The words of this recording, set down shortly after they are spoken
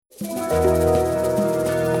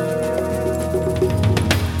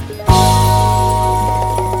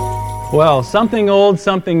Well, something old,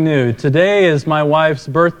 something new. Today is my wife's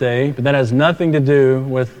birthday, but that has nothing to do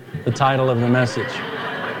with the title of the message.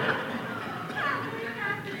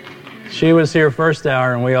 She was here first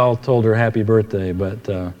hour, and we all told her happy birthday, but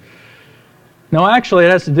no, actually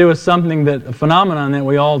it has to do with a phenomenon that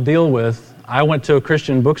we all deal with. I went to a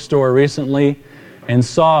Christian bookstore recently and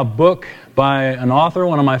saw a book by an author,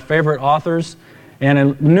 one of my favorite authors, and a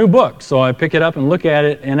new book. So I pick it up and look at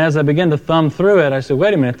it, and as I begin to thumb through it, I said,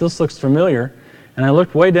 wait a minute, this looks familiar. And I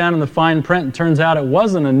looked way down in the fine print, and it turns out it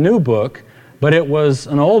wasn't a new book, but it was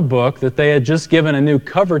an old book that they had just given a new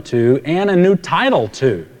cover to and a new title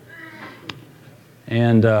to.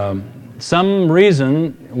 And some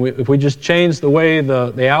reason, if we just change the way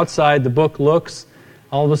the outside the book looks,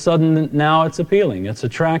 all of a sudden now it's appealing, it's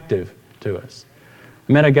attractive to us.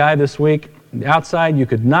 I met a guy this week. Outside, you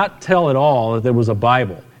could not tell at all that there was a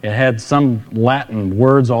Bible. It had some Latin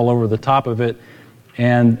words all over the top of it,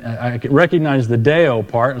 and I could recognize the Deo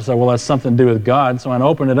part, and so, well, that's something to do with God. So I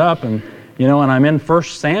opened it up, and I'm in 1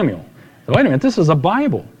 Samuel. So, wait a minute, this is a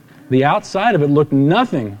Bible. The outside of it looked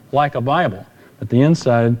nothing like a Bible, but the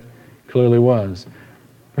inside clearly was.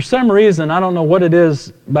 For some reason, I don't know what it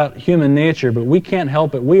is about human nature, but we can't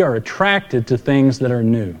help it. We are attracted to things that are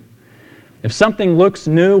new. If something looks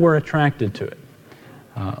new, we're attracted to it.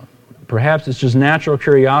 Perhaps it's just natural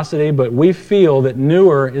curiosity, but we feel that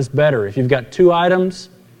newer is better. If you've got two items,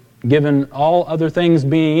 given all other things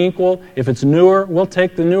being equal, if it's newer, we'll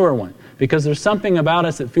take the newer one. Because there's something about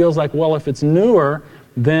us that feels like, well, if it's newer,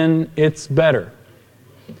 then it's better.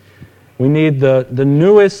 We need the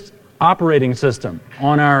newest operating system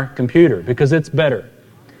on our computer because it's better.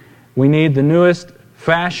 We need the newest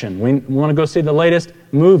fashion. We want to go see the latest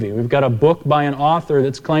movie. We've got a book by an author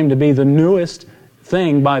that's claimed to be the newest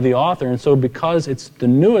thing by the author, and so because it's the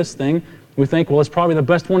newest thing, we think, well, it's probably the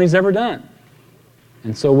best one he's ever done.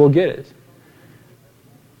 And so we'll get it.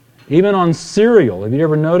 Even on cereal, have you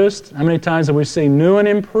ever noticed how many times have we say new and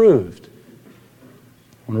improved?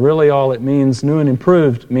 When really all it means, new and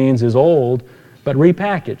improved, means is old, but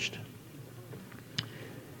repackaged.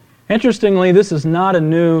 Interestingly, this is not a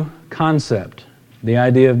new concept. The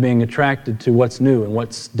idea of being attracted to what's new and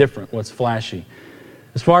what's different, what's flashy.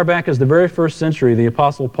 As far back as the very first century, the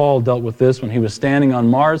Apostle Paul dealt with this when he was standing on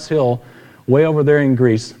Mars Hill, way over there in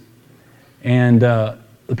Greece. And the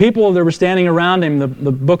people that were standing around him, the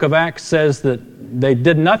book of Acts says that they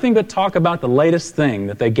did nothing but talk about the latest thing,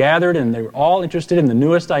 that they gathered and they were all interested in the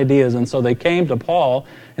newest ideas. And so they came to Paul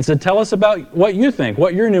and said, tell us about what you think,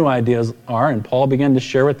 what your new ideas are. And Paul began to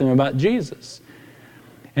share with them about Jesus.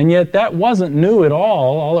 And yet that wasn't new at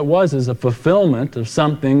all. All it was is a fulfillment of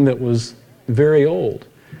something that was very old.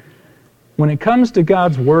 When it comes to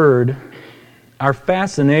God's Word, our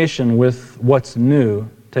fascination with what's new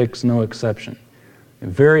takes no exception.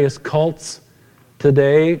 Various cults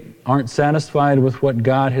today aren't satisfied with what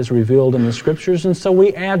God has revealed in the Scriptures, and so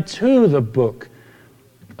we add to the book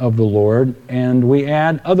of the Lord, and we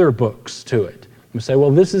add other books to it. We say,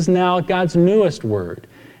 well, this is now God's newest Word.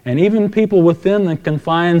 And even people within the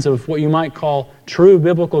confines of what you might call true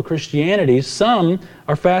biblical Christianity, some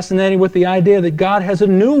are fascinated with the idea that God has a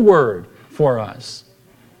new word for us.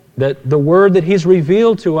 That the word that He's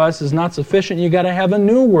revealed to us is not sufficient, you've got to have a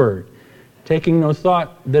new word, taking no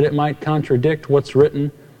thought that it might contradict what's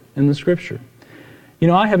written in the Scripture.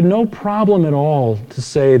 I have no problem at all to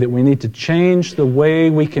say that we need to change the way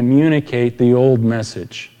we communicate the old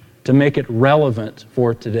message to make it relevant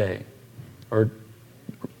for today. Or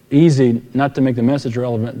easy not to make the message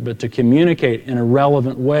relevant, but to communicate in a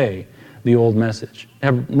relevant way the old message. I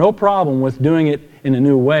have no problem with doing it in a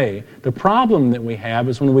new way. The problem that we have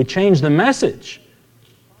is when we change the message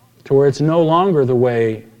to where it's no longer the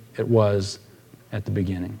way it was at the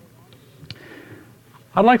beginning.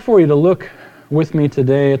 I'd like for you to look with me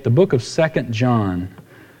today at the book of 2 John.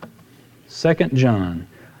 2 John.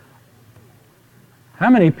 How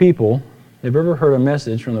many people have ever heard a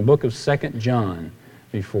message from the book of 2 John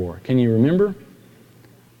before? Can you remember?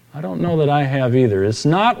 I don't know that I have either. It's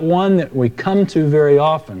not one that we come to very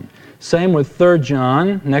often. Same with 3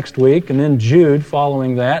 John next week, and then Jude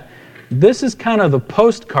following that. This is kind of the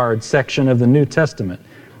postcard section of the New Testament.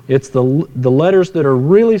 It's the letters that are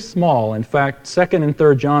really small. In fact, 2 and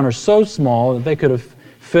 3 John are so small that they could have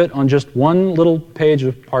fit on just one little page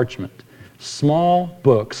of parchment. Small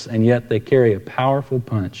books, and yet they carry a powerful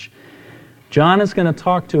punch. John is going to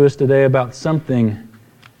talk to us today about something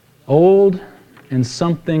old and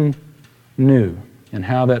something new and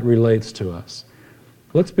how that relates to us.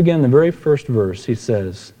 Let's begin the very first verse. He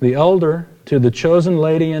says, "The elder to the chosen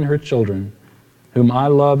lady and her children, whom I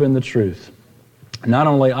love in the truth. Not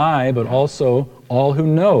only I, but also all who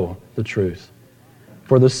know the truth.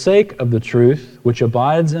 For the sake of the truth, which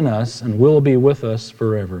abides in us and will be with us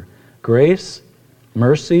forever. Grace,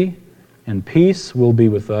 mercy, and peace will be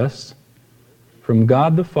with us from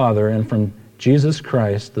God the Father and from Jesus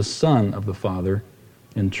Christ, the Son of the Father,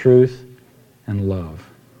 in truth and love.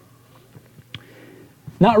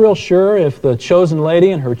 Not real sure if the chosen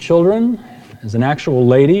lady and her children is an actual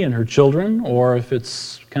lady and her children, or if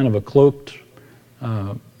it's kind of a cloaked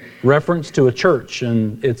reference to a church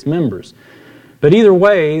and its members. But either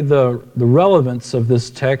way, the relevance of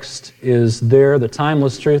this text is there. The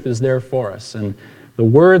timeless truth is there for us. And the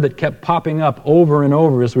word that kept popping up over and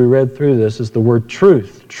over as we read through this is the word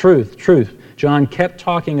truth, truth, truth. John kept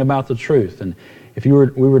talking about the truth. And if we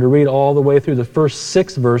were to read all the way through the first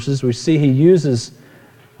 6 verses, we see he uses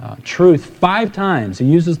truth 5 times. He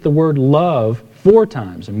uses the word love 4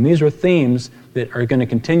 times. I mean, these are themes that are going to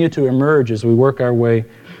continue to emerge as we work our way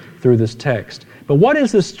through this text. But what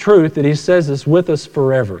is this truth that he says is with us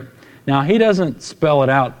forever? Now, he doesn't spell it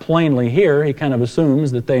out plainly here. He kind of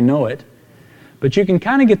assumes that they know it. But you can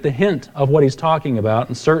kind of get the hint of what he's talking about,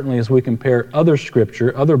 and certainly as we compare other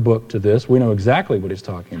scripture, other book to this, we know exactly what he's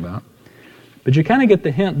talking about. But you kind of get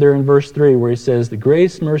the hint there in verse 3 where he says, the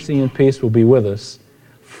grace, mercy, and peace will be with us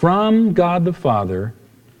from God the Father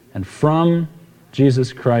and from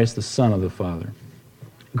Jesus Christ, the Son of the Father.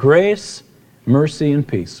 Grace, mercy, and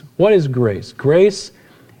peace. What is grace? Grace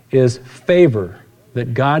is favor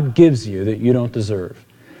that God gives you that you don't deserve.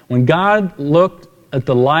 When God looked at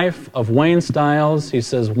the life of Wayne Stiles, he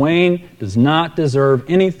says Wayne does not deserve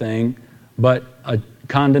anything but a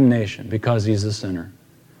condemnation because he's a sinner.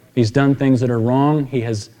 He's done things that are wrong. He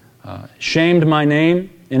has shamed my name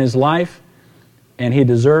in his life, and he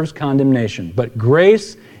deserves condemnation. But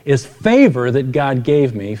grace is favor that God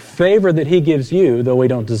gave me, favor that he gives you, though we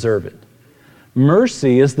don't deserve it.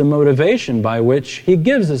 Mercy is the motivation by which he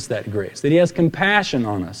gives us that grace, that he has compassion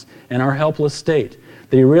on us in our helpless state,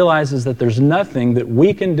 that he realizes that there's nothing that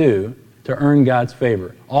we can do to earn God's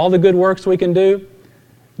favor. All the good works we can do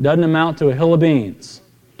doesn't amount to a hill of beans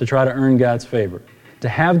to try to earn God's favor. To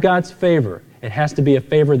have God's favor, it has to be a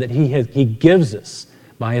favor that he gives us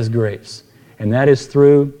by his grace. And that is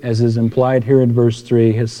through, as is implied here in verse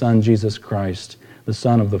 3, his Son, Jesus Christ, the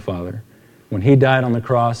Son of the Father. When he died on the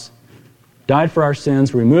cross, died for our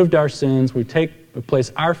sins, removed our sins, we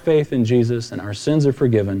place our faith in Jesus, and our sins are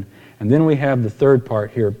forgiven. And then we have the third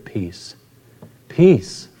part here, peace.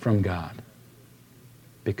 Peace from God.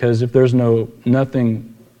 Because if there's no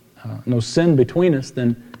sin between us,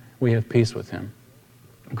 then we have peace with him.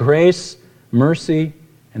 Grace, mercy,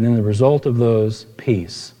 and then the result of those,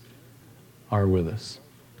 peace, are with us.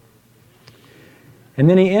 And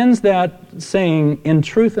then he ends that saying, in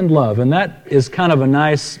truth and love. And that is kind of a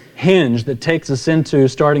nice hinge that takes us into,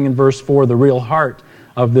 starting in verse 4, the real heart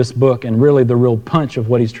of this book and really the real punch of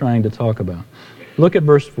what he's trying to talk about. Look at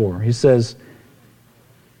verse 4. He says,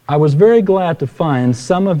 I was very glad to find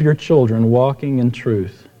some of your children walking in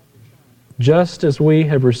truth, just as we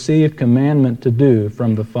have received commandment to do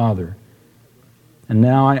from the Father. And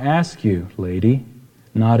now I ask you, lady,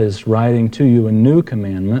 not as writing to you a new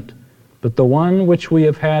commandment, but the one which we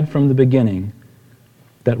have had from the beginning,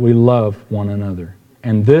 that we love one another.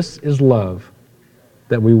 And this is love,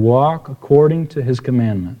 that we walk according to his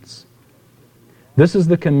commandments. This is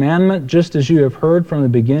the commandment, just as you have heard from the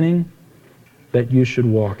beginning, that you should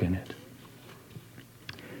walk in it.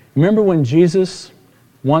 Remember when Jesus,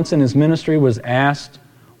 once in his ministry, was asked,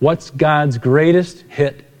 what's God's greatest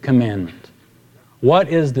hit commandment? What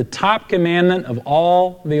is the top commandment of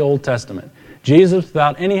all the Old Testament? Jesus,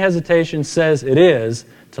 without any hesitation, says it is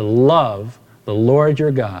to love the Lord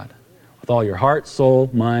your God with all your heart,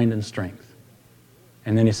 soul, mind, and strength.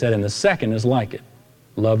 And then he said, and the second is like it.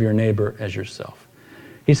 Love your neighbor as yourself.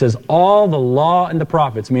 He says, all the law and the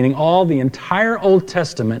prophets, meaning all the entire Old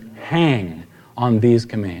Testament, hang on these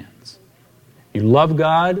commands. You love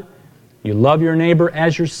God, you love your neighbor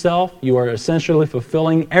as yourself, you are essentially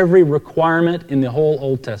fulfilling every requirement in the whole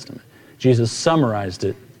Old Testament. Jesus summarized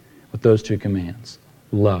it with those 2 commands.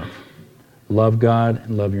 Love. Love God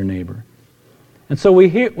and love your neighbor. And so we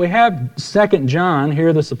have 2 John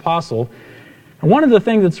here, this apostle. And one of the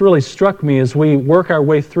things that's really struck me as we work our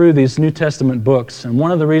way through these New Testament books, and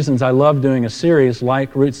one of the reasons I love doing a series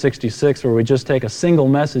like Route 66, where we just take a single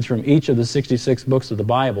message from each of the 66 books of the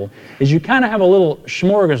Bible, is you kind of have a little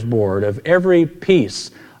smorgasbord of every piece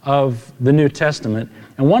of the New Testament.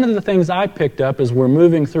 And one of the things I picked up as we're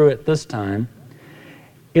moving through it this time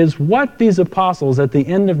is what these apostles at the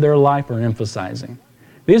end of their life are emphasizing.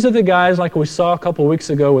 These are the guys like we saw a couple weeks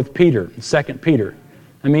ago with Peter, 2 Peter.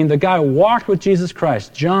 I mean, the guy walked with Jesus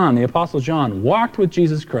Christ. John, the Apostle John, walked with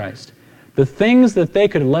Jesus Christ. The things that they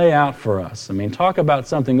could lay out for us. I mean, talk about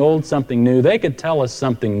something old, something new. They could tell us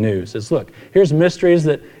something new. Says, look, here's mysteries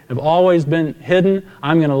that have always been hidden.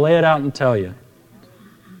 I'm going to lay it out and tell you.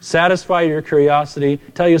 Satisfy your curiosity.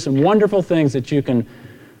 Tell you some wonderful things that you can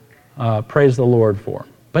praise the Lord for.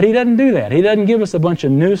 But He doesn't do that. He doesn't give us a bunch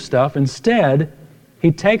of new stuff. Instead,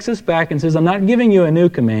 He takes us back and says, I'm not giving you a new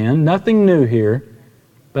command, nothing new here,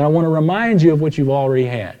 but I want to remind you of what you've already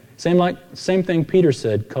had. Same thing Peter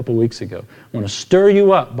said a couple weeks ago. I want to stir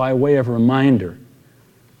you up by way of reminder.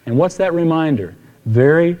 And what's that reminder?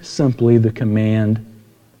 Very simply the command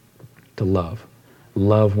to love.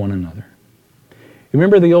 Love one another. You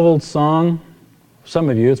remember the old song? Some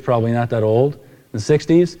of you, it's probably not that old. In the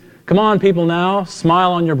 60s. Come on, people now,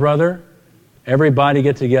 smile on your brother. Everybody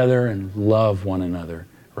get together and love one another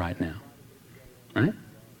right now. Right?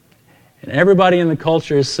 And everybody in the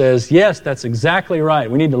culture says, yes, that's exactly right.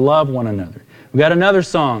 We need to love one another. We got another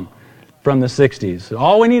song from the 60s.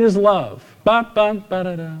 All we need is love.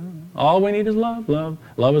 Ba-ba-ba-da-da. All we need is love. Love.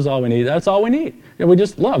 Love is all we need. That's all we need. We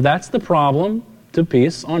just love. That's the problem to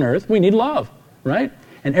peace on earth. We need love, right?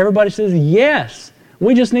 And everybody says, yes,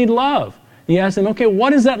 we just need love. And you ask them, okay,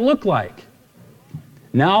 what does that look like?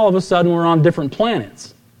 Now all of a sudden we're on different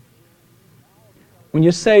planets. When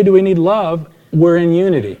you say, do we need love, we're in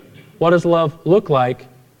unity. What does love look like?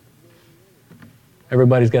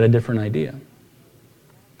 Everybody's got a different idea.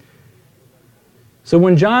 So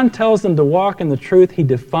when John tells them to walk in the truth, he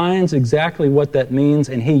defines exactly what that means,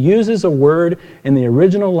 and he uses a word in the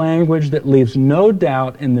original language that leaves no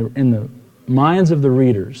doubt in the minds of the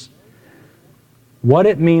readers what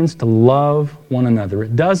it means to love one another.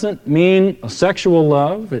 It doesn't mean a sexual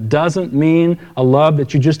love. It doesn't mean a love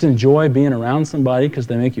that you just enjoy being around somebody because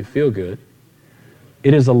they make you feel good.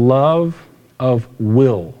 It is a love of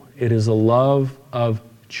will. It is a love of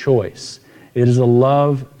choice. It is a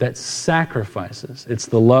love that sacrifices. It's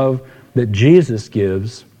the love that Jesus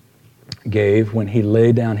gave when He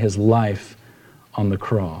laid down His life on the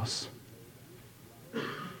cross.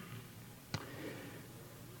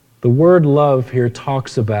 The word love here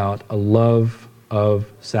talks about a love of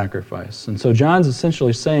sacrifice. And so John's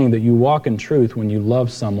essentially saying that you walk in truth when you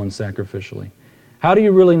love someone sacrificially. How do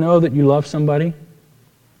you really know that you love somebody?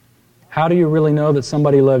 How do you really know that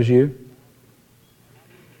somebody loves you?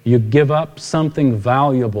 You give up something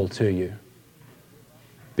valuable to you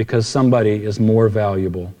because somebody is more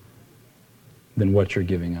valuable than what you're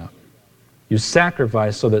giving up. You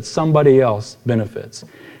sacrifice so that somebody else benefits.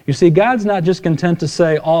 You see, God's not just content to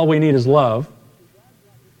say all we need is love,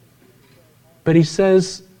 but He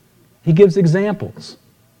says, He gives examples.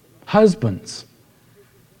 Husbands,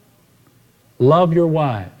 love your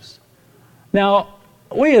wives. Now,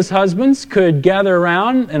 we as husbands could gather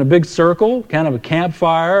around in a big circle, kind of a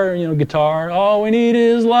campfire, guitar. All we need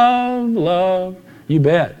is love, love. You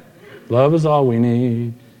bet. Love is all we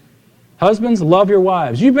need. Husbands, love your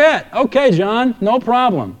wives. You bet. Okay, John, no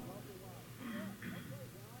problem.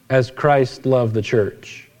 As Christ loved the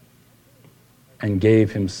church and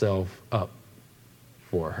gave Himself up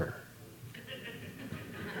for her.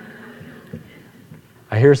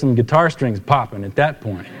 I hear some guitar strings popping at that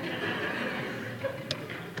point.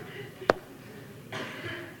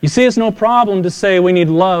 You see, it's no problem to say we need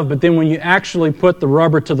love, but then when you actually put the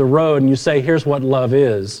rubber to the road and you say, here's what love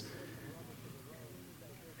is,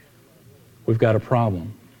 we've got a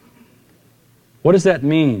problem. What does that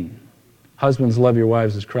mean? Husbands, love your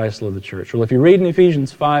wives as Christ loved the church. Well, if you read in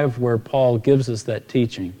Ephesians 5 where Paul gives us that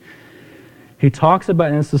teaching, he talks about,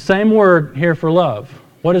 and it's the same word here for love.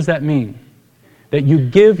 What does that mean? That you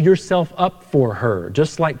give yourself up for her,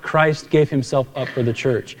 just like Christ gave Himself up for the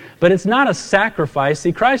church. But it's not a sacrifice.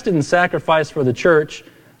 See, Christ didn't sacrifice for the church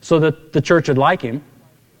so that the church would like Him.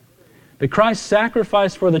 But Christ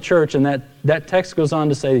sacrificed for the church, and that text goes on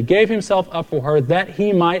to say He gave Himself up for her that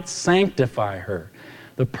He might sanctify her.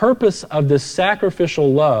 The purpose of this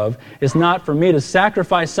sacrificial love is not for me to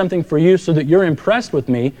sacrifice something for you so that you're impressed with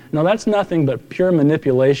me. No, that's nothing but pure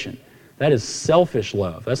manipulation. That is selfish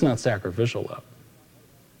love. That's not sacrificial love.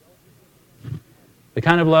 The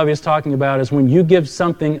kind of love He's talking about is when you give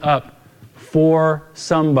something up for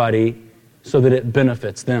somebody so that it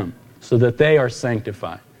benefits them, so that they are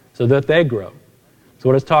sanctified, so that they grow. That's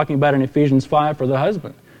what it's talking about in Ephesians 5 for the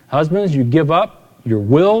husband. Husbands, you give up your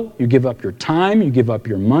will, you give up your time, you give up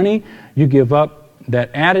your money, you give up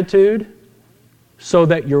that attitude so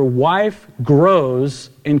that your wife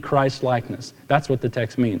grows in Christ's likeness. That's what the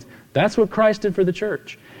text means. That's what Christ did for the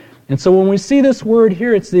church. And so when we see this word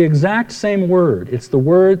here, it's the exact same word. It's the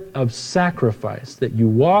word of sacrifice, that you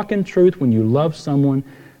walk in truth when you love someone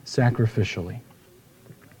sacrificially.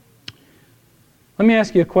 Let me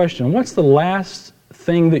ask you a question. What's the last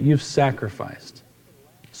thing that you've sacrificed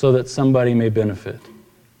so that somebody may benefit?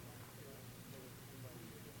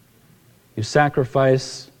 You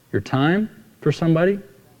sacrifice your time for somebody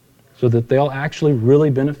so that they'll actually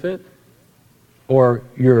really benefit? Or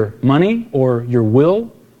your money or your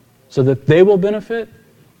will so that they will benefit?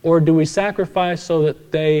 Or do we sacrifice so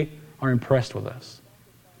that they are impressed with us?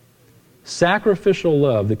 Sacrificial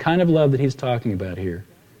love, the kind of love that he's talking about here,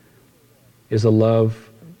 is a love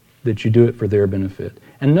that you do it for their benefit.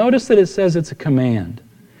 And notice that it says it's a command.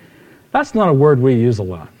 That's not a word we use a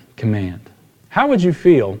lot, command. How would you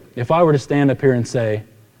feel if I were to stand up here and say,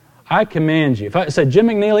 I command you. If I said, Jim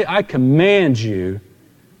McNeely, I command you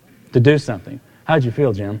to do something. How'd you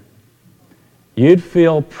feel, Jim? You'd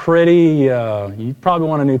feel pretty, you'd probably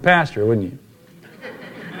want a new pastor, wouldn't you?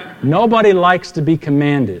 Nobody likes to be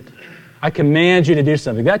commanded. I command you to do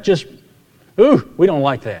something. That just, we don't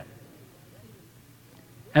like that.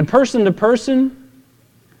 And person to person,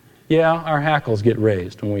 yeah, our hackles get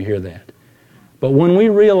raised when we hear that. But when we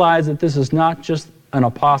realize that this is not just an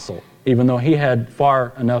apostle, even though he had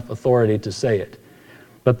far enough authority to say it,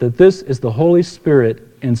 but that this is the Holy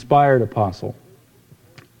Spirit-inspired apostle,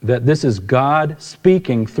 that this is God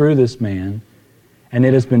speaking through this man, and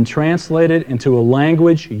it has been translated into a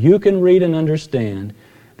language you can read and understand,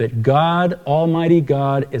 that God, Almighty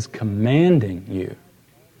God, is commanding you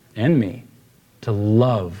and me to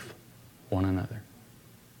love one another.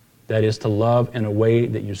 That is to love in a way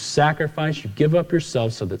that you sacrifice, you give up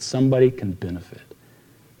yourself so that somebody can benefit.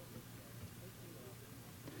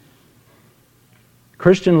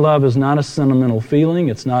 Christian love is not a sentimental feeling.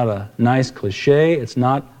 It's not a nice cliche. It's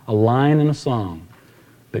not a line in a song.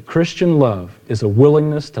 But Christian love is a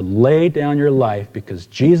willingness to lay down your life because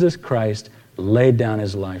Jesus Christ laid down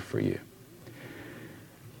His life for you.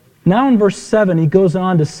 Now in verse 7, he goes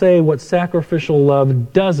on to say what sacrificial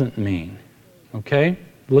love doesn't mean. Okay?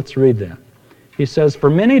 Let's read that. He says, "For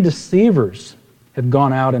many deceivers have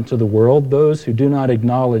gone out into the world, those who do not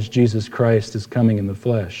acknowledge Jesus Christ as coming in the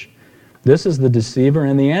flesh. This is the deceiver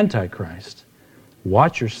and the Antichrist.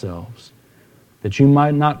 Watch yourselves, that you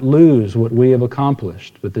might not lose what we have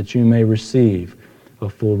accomplished, but that you may receive a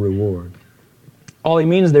full reward." All he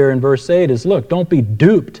means there in verse 8 is, look, don't be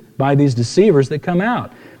duped by these deceivers that come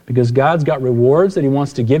out, because God's got rewards that He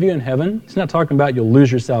wants to give you in heaven. He's not talking about you'll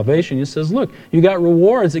lose your salvation. He says, look, you got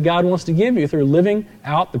rewards that God wants to give you through living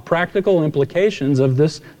out the practical implications of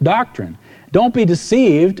this doctrine. Don't be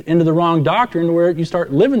deceived into the wrong doctrine where you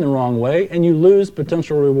start living the wrong way and you lose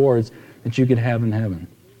potential rewards that you could have in heaven.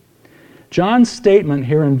 John's statement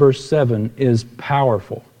here in verse 7 is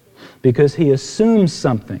powerful because he assumes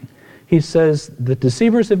something. He says, the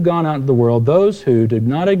deceivers have gone out into the world, those who did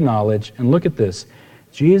not acknowledge, and look at this,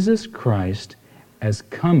 Jesus Christ as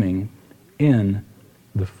coming in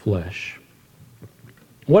the flesh.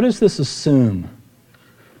 What does this assume?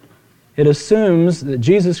 It assumes that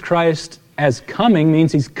Jesus Christ as coming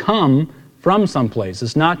means He's come from someplace.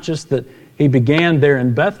 It's not just that He began there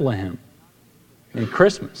in Bethlehem in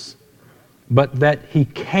Christmas, but that He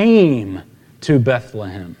came to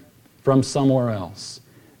Bethlehem from somewhere else.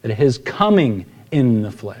 That His coming in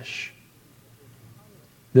the flesh.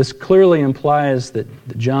 This clearly implies that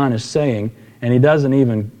John is saying, and he doesn't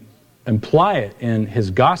even imply it in his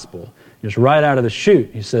gospel, just right out of the chute,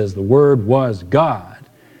 he says, the Word was God.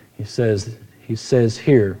 He says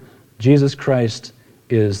here, Jesus Christ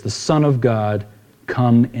is the Son of God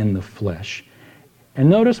come in the flesh. And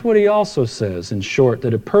notice what he also says, in short,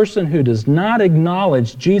 that a person who does not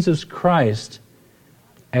acknowledge Jesus Christ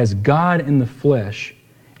as God in the flesh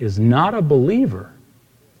is not a believer,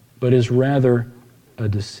 but is rather a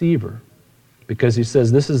deceiver. Because he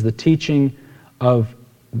says this is the teaching of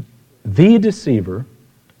the deceiver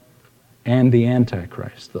and the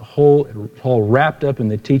Antichrist. The whole wrapped up in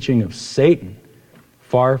the teaching of Satan,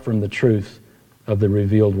 far from the truth of the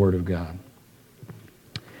revealed Word of God.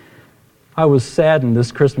 I was saddened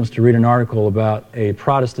this Christmas to read an article about a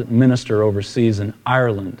Protestant minister overseas in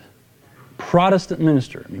Ireland. Protestant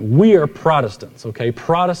minister. I mean, we are Protestants, okay?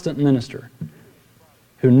 Protestant minister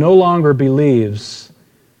who no longer believes,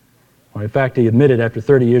 well, in fact, he admitted after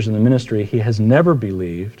 30 years in the ministry, he has never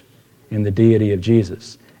believed in the deity of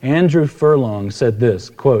Jesus. Andrew Furlong said this,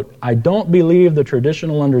 quote, "I don't believe the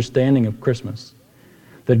traditional understanding of Christmas,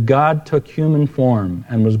 that God took human form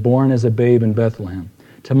and was born as a babe in Bethlehem.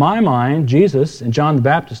 To my mind, Jesus, and John the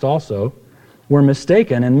Baptist also, were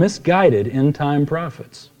mistaken and misguided end-time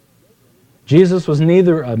prophets. Jesus was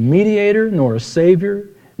neither a mediator nor a savior,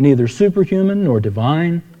 neither superhuman nor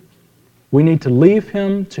divine. We need to leave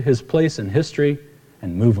him to his place in history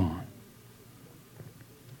and move on.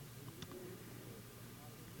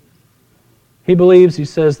 He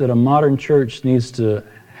says that a modern church needs to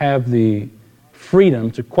have the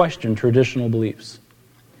freedom to question traditional beliefs.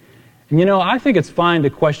 And I think it's fine to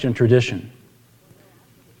question tradition.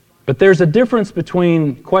 But there's a difference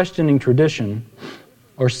between questioning tradition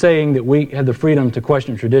or saying that we have the freedom to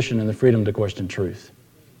question tradition and the freedom to question truth.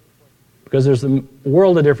 Because there's a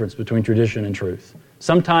world of difference between tradition and truth.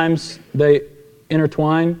 Sometimes they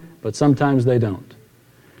intertwine, but sometimes they don't.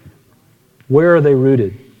 Where are they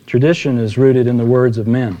rooted? Tradition is rooted in the words of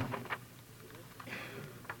men.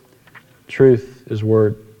 Truth is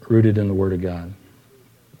rooted in the Word of God.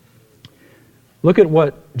 Look at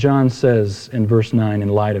what John says in verse 9 in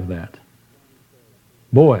light of that.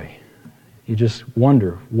 Boy, you just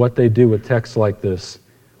wonder what they do with texts like this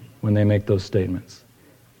when they make those statements.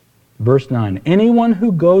 Verse 9, anyone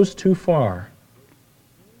who goes too far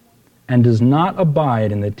and does not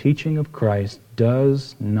abide in the teaching of Christ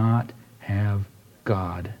does not have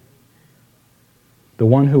God. The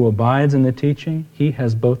one who abides in the teaching, he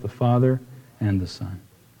has both the Father and the Son.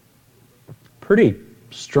 Pretty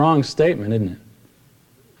strong statement, isn't it?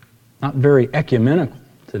 Not very ecumenical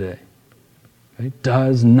today. Okay?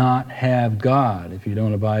 Does not have God if you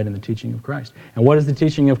don't abide in the teaching of Christ. And what is the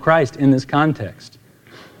teaching of Christ in this context?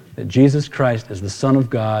 That Jesus Christ is the Son of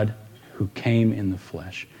God who came in the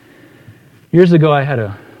flesh. Years ago, I had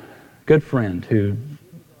a good friend who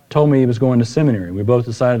told me he was going to seminary. We both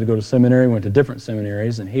decided to go to seminary, went to different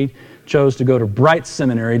seminaries, and he chose to go to Bright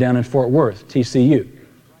Seminary down in Fort Worth, TCU,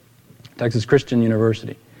 Texas Christian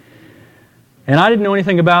University. And I didn't know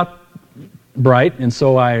anything about Bright, and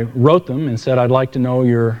so I wrote them and said, I'd like to know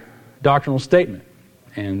your doctrinal statement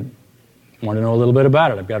and want to know a little bit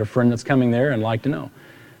about it. I've got a friend that's coming there and like to know.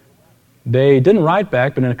 They didn't write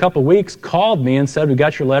back, but in a couple of weeks called me and said, we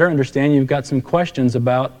got your letter, understand you've got some questions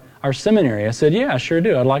about our seminary. I said, yeah, I sure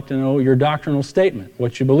do. I'd like to know your doctrinal statement,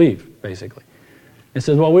 what you believe, basically. They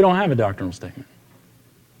said, well, we don't have a doctrinal statement.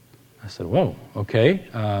 I said, whoa, okay.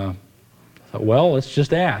 I thought, well, let's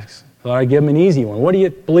just ask. I thought I'd give them an easy one. What do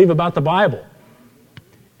you believe about the Bible?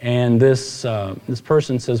 And this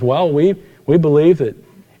person says, well, we believe that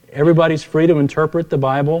everybody's free to interpret the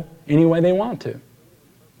Bible any way they want to.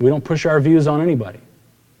 We don't push our views on anybody.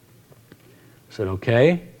 I said,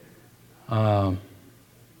 okay.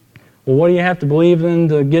 Well, what do you have to believe in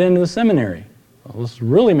to get into the seminary? Well, let's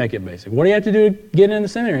really make it basic. What do you have to do to get into the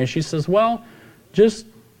seminary? She says, well,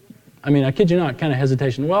 I kid you not, kind of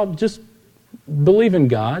hesitation. Well, just believe in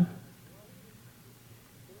God.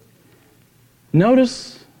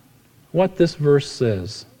 Notice what this verse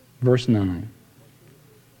says, verse 9.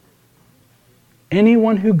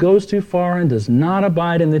 Anyone who goes too far and does not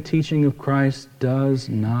abide in the teaching of Christ does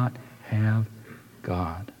not have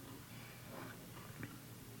God.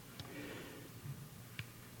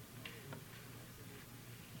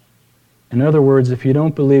 In other words, if you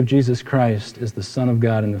don't believe Jesus Christ is the Son of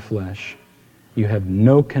God in the flesh, you have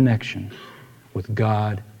no connection with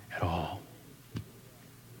God at all.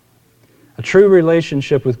 A true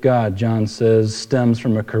relationship with God, John says, stems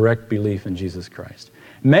from a correct belief in Jesus Christ.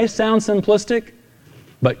 It may sound simplistic,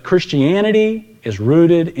 but Christianity is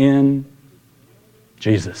rooted in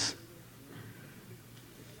Jesus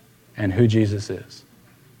and who Jesus is.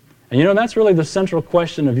 And that's really the central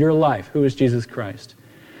question of your life. Who is Jesus Christ?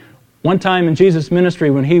 One time in Jesus' ministry,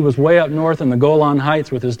 when he was way up north in the Golan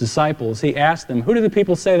Heights with his disciples, he asked them, who do the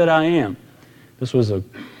people say that I am? This was a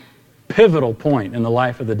pivotal point in the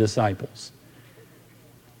life of the disciples.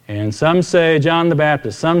 And some say John the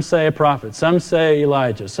Baptist, some say a prophet, some say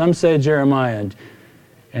Elijah, some say Jeremiah.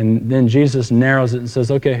 And then Jesus narrows it and says,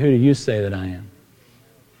 okay, who do you say that I am?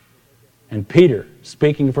 And Peter,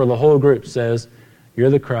 speaking for the whole group, says, you're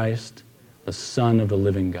the Christ, the Son of the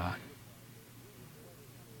living God.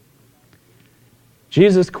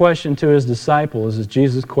 Jesus' question to his disciples is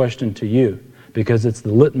Jesus' question to you, because it's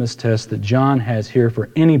the litmus test that John has here for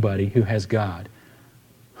anybody who has God.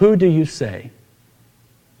 Who do you say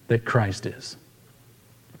that Christ is?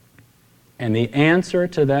 And the answer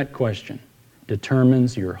to that question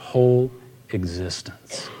determines your whole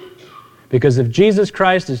existence. Because if Jesus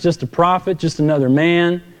Christ is just a prophet, just another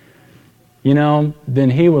man, then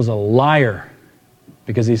he was a liar,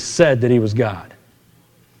 because he said that he was God.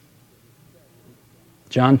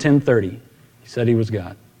 John 10:30, he said he was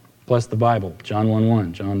God. Plus the Bible, John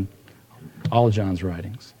 1:1, all of John's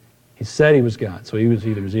writings. He said he was God, so he was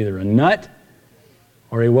either a nut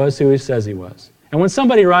or he was who he says he was. And when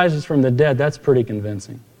somebody rises from the dead, that's pretty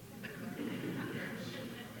convincing.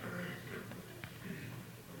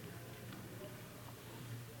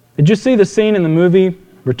 Did you see the scene in the movie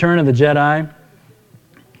Return of the Jedi?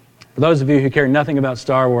 For those of you who care nothing about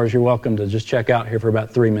Star Wars, you're welcome to just check out here for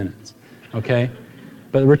about 3 minutes. Okay?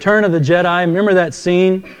 But Return of the Jedi, remember that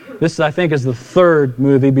scene? This, I think, is the third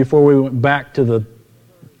movie before we went back to the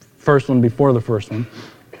first one before the first one.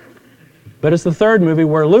 But it's the third movie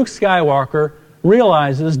where Luke Skywalker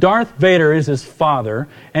realizes Darth Vader is his father,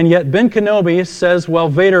 and yet Ben Kenobi says, well,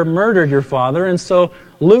 Vader murdered your father, and so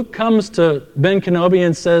Luke comes to Ben Kenobi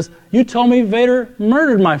and says, you told me Vader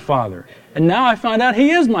murdered my father, and now I find out he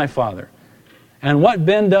is my father. And what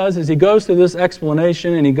Ben does is he goes through this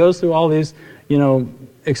explanation, and he goes through all these,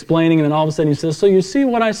 explaining, and then all of a sudden he says, so you see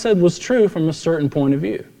what I said was true from a certain point of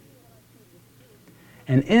view.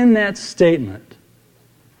 And in that statement,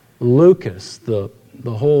 Lucas, the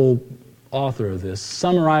whole author of this,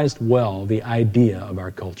 summarized well the idea of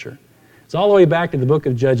our culture. It's all the way back to the book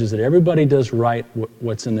of Judges that everybody does right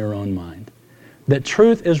what's in their own mind. That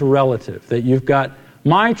truth is relative, that you've got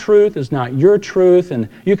my truth is not your truth, and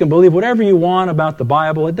you can believe whatever you want about the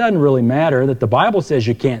Bible. It doesn't really matter that the Bible says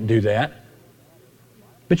you can't do that.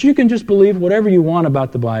 But you can just believe whatever you want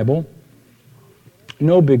about the Bible.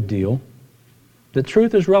 No big deal. The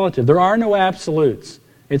truth is relative. There are no absolutes.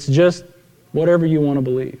 It's just whatever you want to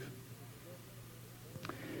believe.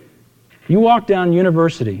 You walk down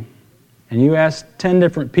university and you ask 10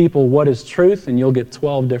 different people what is truth, and you'll get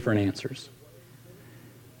 12 different answers.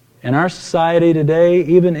 In our society today,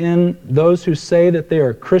 even in those who say that they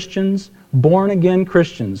are Christians, born-again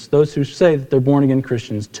Christians, those who say that they're born-again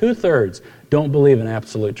Christians, 2/3 don't believe in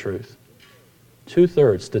absolute truth.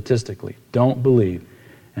 2/3, statistically, don't believe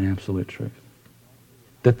in absolute truth.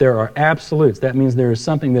 That there are absolutes. That means there is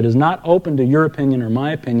something that is not open to your opinion or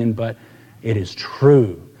my opinion, but it is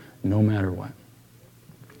true no matter what.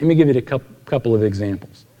 Let me give you a couple of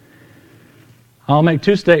examples. I'll make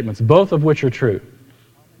 2 statements, both of which are true.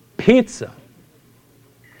 Pizza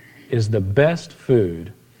is the best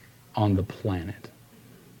food on the planet.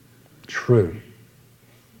 True.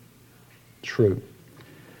 True.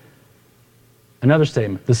 Another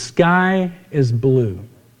statement. The sky is blue.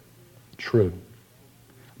 True.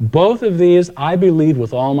 Both of these, I believe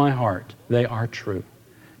with all my heart, they are true.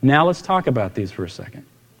 Now let's talk about these for a second.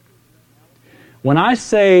 When I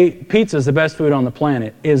say pizza is the best food on the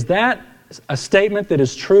planet, is that a statement that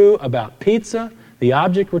is true about pizza, the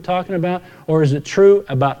object we're talking about, or is it true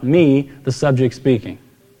about me, the subject speaking?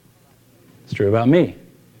 It's true about me.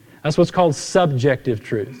 That's what's called subjective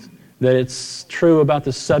truth, that it's true about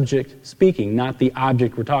the subject speaking, not the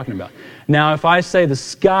object we're talking about. Now, if I say the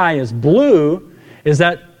sky is blue, is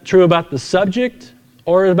that true about the subject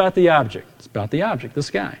or about the object? It's about the object, the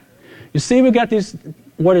sky. You see, we've got these,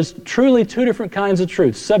 what is truly 2 different kinds of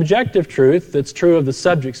truth. Subjective truth, that's true of the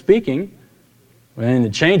subject speaking, and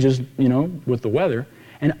it changes, with the weather.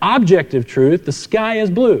 And objective truth, the sky is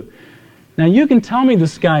blue. Now, you can tell me the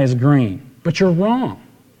sky is green, but you're wrong.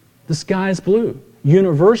 The sky is blue.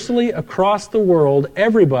 Universally, across the world,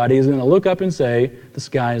 everybody is going to look up and say, the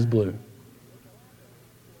sky is blue.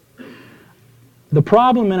 The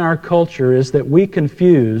problem in our culture is that we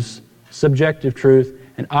confuse subjective truth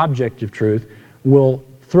and objective truth. We'll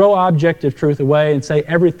throw objective truth away and say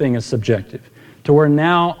everything is subjective. To where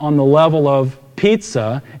now on the level of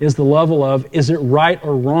pizza is the level of, is it right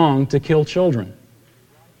or wrong to kill children?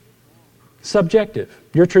 Subjective.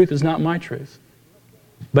 Your truth is not my truth.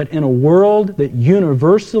 But in a world that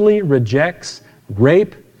universally rejects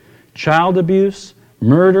rape, child abuse,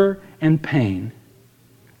 murder, and pain,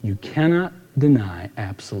 you cannot deny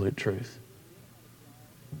absolute truth.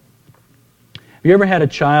 Have you ever had a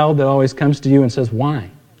child that always comes to you and says, why?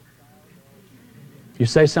 You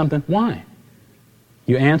say something, why?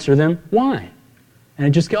 You answer them, why? And it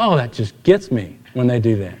just goes, oh, that just gets me when they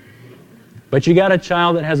do that. But you got a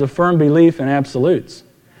child that has a firm belief in absolutes.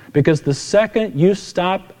 Because the second you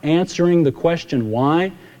stop answering the question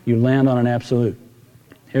why, you land on an absolute.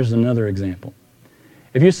 Here's another example.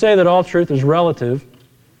 If you say that all truth is relative,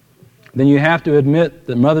 then you have to admit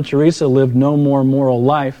that Mother Teresa lived no more moral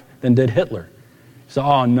life than did Hitler. So,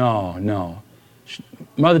 oh, no.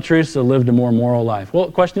 Mother Teresa lived a more moral life. Well,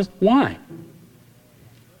 the question is, why?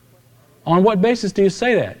 On what basis do you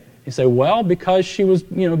say that? You say, well, because she was,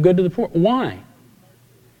 good to the poor. Why?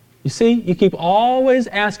 You see, you keep always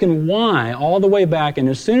asking why all the way back, and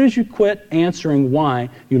as soon as you quit answering why,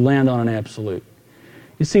 you land on an absolute.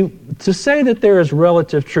 You see, to say that there is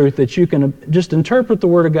relative truth, that you can just interpret the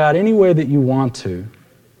Word of God any way that you want to,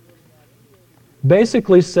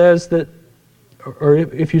 basically says that, or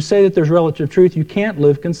if you say that there's relative truth, you can't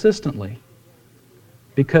live consistently.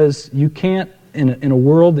 Because you can't, in a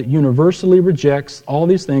world that universally rejects all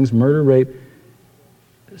these things, murder, rape,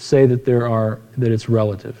 say that it's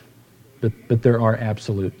relative, but there are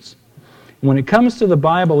absolutes. When it comes to the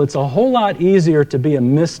Bible, it's a whole lot easier to be a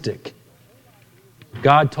mystic.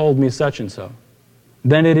 God told me such and so,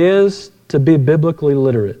 than it is to be biblically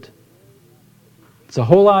literate. It's a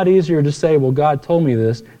whole lot easier to say, well, God told me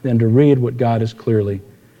this, than to read what God has clearly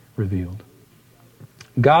revealed.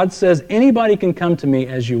 God says, anybody can come to me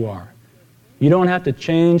as you are. You don't have to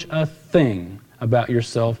change a thing about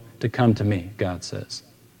yourself to come to me, God says.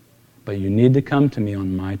 But you need to come to me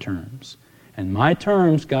on my terms. And my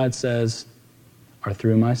terms, God says, are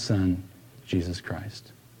through my Son, Jesus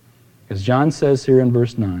Christ. As John says here in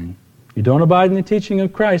verse 9, you don't abide in the teaching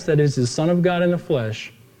of Christ, that is, the Son of God in the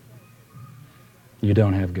flesh, you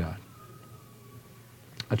don't have God.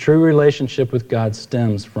 A true relationship with God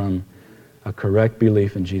stems from a correct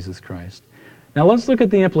belief in Jesus Christ. Now let's look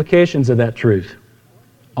at the implications of that truth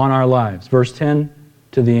on our lives. Verse 10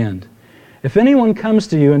 to the end. If anyone comes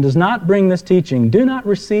to you and does not bring this teaching, do not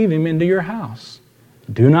receive him into your house.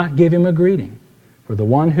 Do not give him a greeting, for the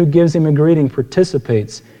one who gives him a greeting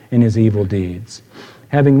participates in his evil deeds.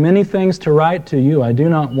 Having many things to write to you, I do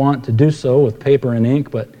not want to do so with paper and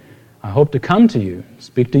ink, but I hope to come to you,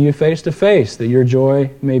 speak to you face to face, that your joy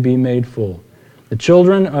may be made full. The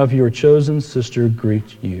children of your chosen sister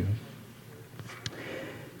greet you.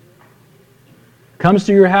 Comes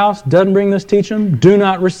to your house, doesn't bring this teaching, do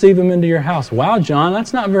not receive him into your house. Wow, John,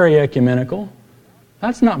 that's not very ecumenical.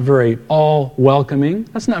 That's not very all-welcoming.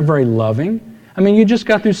 That's not very loving. I mean, you just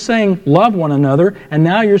got through saying love one another, and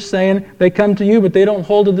now you're saying they come to you, but they don't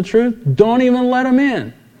hold to the truth. Don't even let them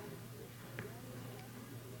in.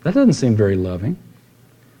 That doesn't seem very loving.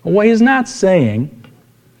 Well, he's not saying,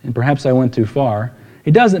 and perhaps I went too far,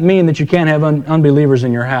 he doesn't mean that you can't have unbelievers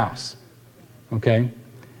in your house. Okay?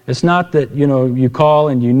 It's not that, you call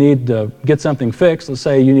and you need to get something fixed. Let's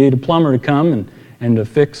say you need a plumber to come and to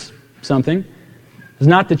fix something. It's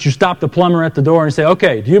not that you stop the plumber at the door and say,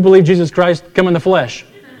 okay, do you believe Jesus Christ come in the flesh?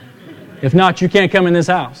 If not, you can't come in this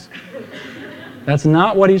house. That's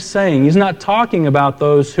not what he's saying. He's not talking about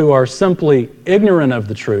those who are simply ignorant of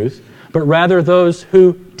the truth, but rather those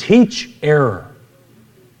who teach error.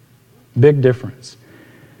 Big difference.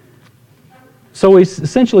 So he's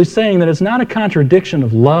essentially saying that it's not a contradiction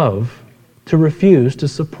of love to refuse to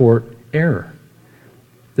support error.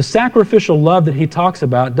 The sacrificial love that he talks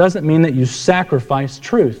about doesn't mean that you sacrifice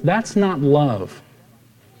truth. That's not love.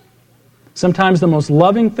 Sometimes the most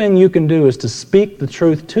loving thing you can do is to speak the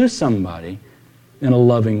truth to somebody in a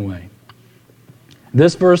loving way.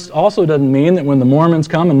 This verse also doesn't mean that when the Mormons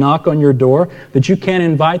come and knock on your door that you can't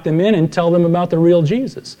invite them in and tell them about the real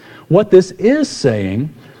Jesus. What this is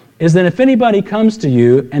saying is that if anybody comes to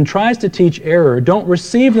you and tries to teach error, don't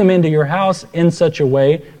receive them into your house in such a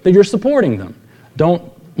way that you're supporting them.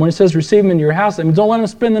 When it says receive them into your house, that means don't let them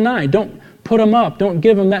spend the night. Don't put them up. Don't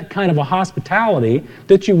give them that kind of a hospitality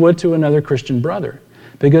that you would to another Christian brother.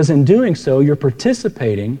 Because in doing so, you're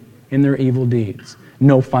participating in their evil deeds.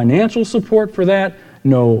 No financial support for that,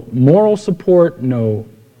 no moral support, no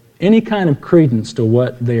any kind of credence to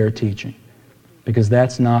what they are teaching. Because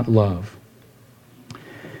that's not love.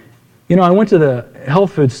 I went to the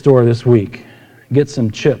health food store this week, get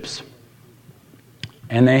some chips.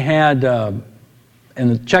 And they had, in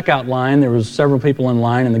the checkout line, there was several people in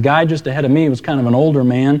line, and the guy just ahead of me was kind of an older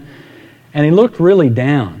man, and he looked really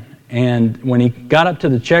down. And when he got up to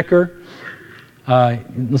the checker,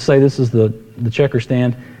 let's say this is the checker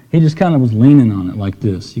stand, he just kind of was leaning on it like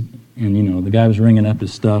this. And, the guy was ringing up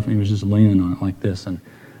his stuff, and he was just leaning on it like this. And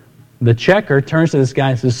the checker turns to this guy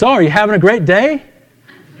and says, "So, are you having a great day?"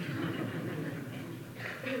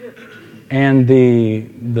 And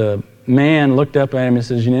the man looked up at him and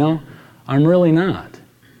says, "I'm really not."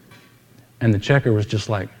 And the checker was just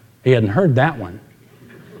like, he hadn't heard that one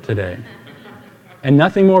today. And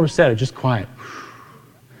nothing more was said, just quiet.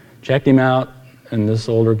 Checked him out, and this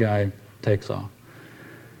older guy takes off.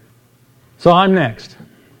 So I'm next.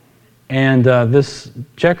 And this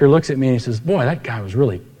checker looks at me and he says, "Boy, that guy was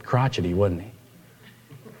really crotchety, wasn't he?"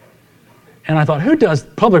 And I thought, who does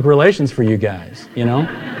public relations for you guys,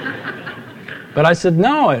 But I said,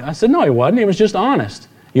 no, he wasn't. He was just honest.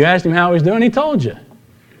 You asked him how he's doing, he told you.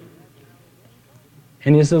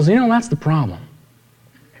 And he says, that's the problem.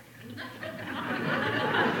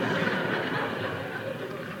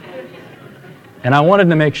 And I wanted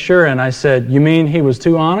to make sure, and I said, "You mean he was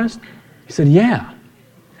too honest?" He said, "Yeah."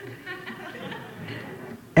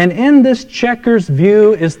 And in this checker's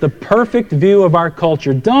view is the perfect view of our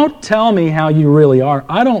culture. Don't tell me how you really are.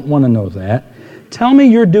 I don't want to know that. Tell me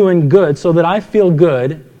you're doing good so that I feel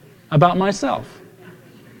good about myself.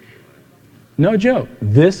 No joke.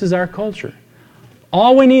 This is our culture.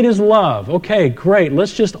 All we need is love. Okay, great.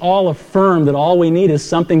 Let's just all affirm that all we need is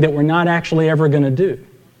something that we're not actually ever going to do.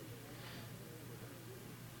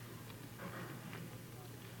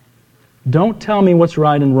 Don't tell me what's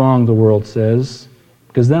right and wrong, the world says,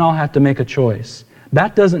 because then I'll have to make a choice.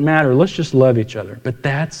 That doesn't matter. Let's just love each other. But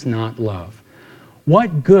that's not love.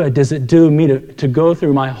 What good does it do me to go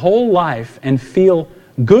through my whole life and feel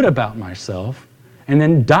good about myself and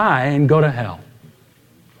then die and go to hell?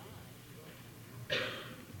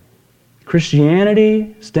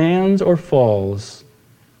 Christianity stands or falls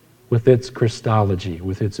with its Christology,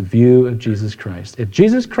 with its view of Jesus Christ. If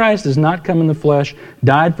Jesus Christ has not come in the flesh,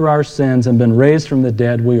 died for our sins, and been raised from the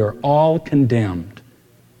dead, we are all condemned.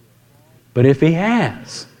 But if He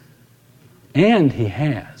has, and He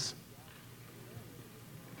has,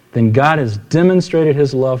 then God has demonstrated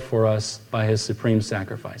His love for us by His supreme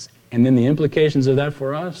sacrifice. And then the implications of that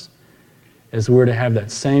for us is we're to have that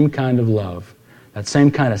same kind of love, that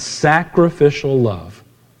same kind of sacrificial love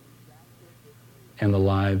in the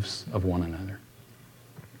lives of one another.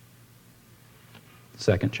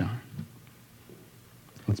 2 John.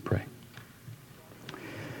 Let's pray.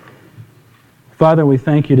 Father, we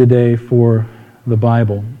thank You today for the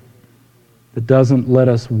Bible that doesn't let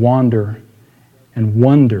us wander and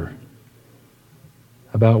wonder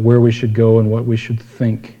about where we should go and what we should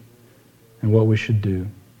think and what we should do.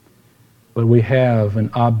 But we have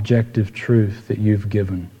an objective truth that You've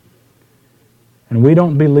given. And we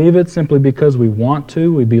don't believe it simply because we want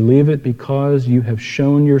to. We believe it because You have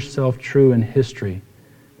shown Yourself true in history,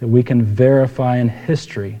 that we can verify in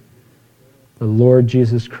history the Lord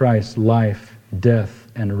Jesus Christ's life,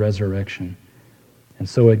 death, and resurrection. And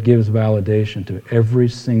so it gives validation to every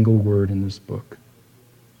single word in this book.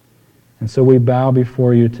 And so we bow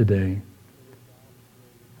before You today.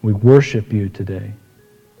 We worship You today,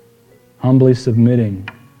 humbly submitting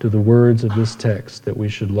to the words of this text that we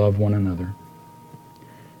should love one another.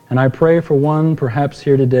 And I pray for one perhaps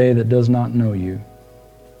here today that does not know You,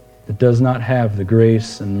 that does not have the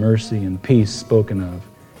grace and mercy and peace spoken of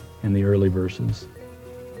in the early verses,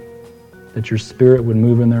 that Your Spirit would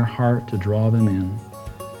move in their heart to draw them in,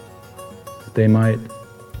 that they might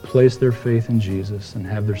place their faith in Jesus and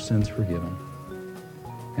have their sins forgiven,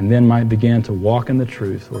 and then might begin to walk in the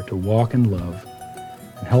truth or to walk in love.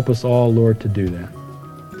 And help us all, Lord, to do that,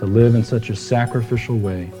 to live in such a sacrificial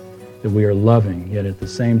way that we are loving, yet at the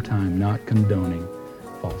same time not condoning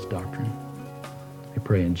false doctrine. We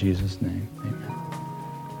pray in Jesus' name. Amen.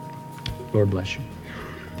 Lord bless you.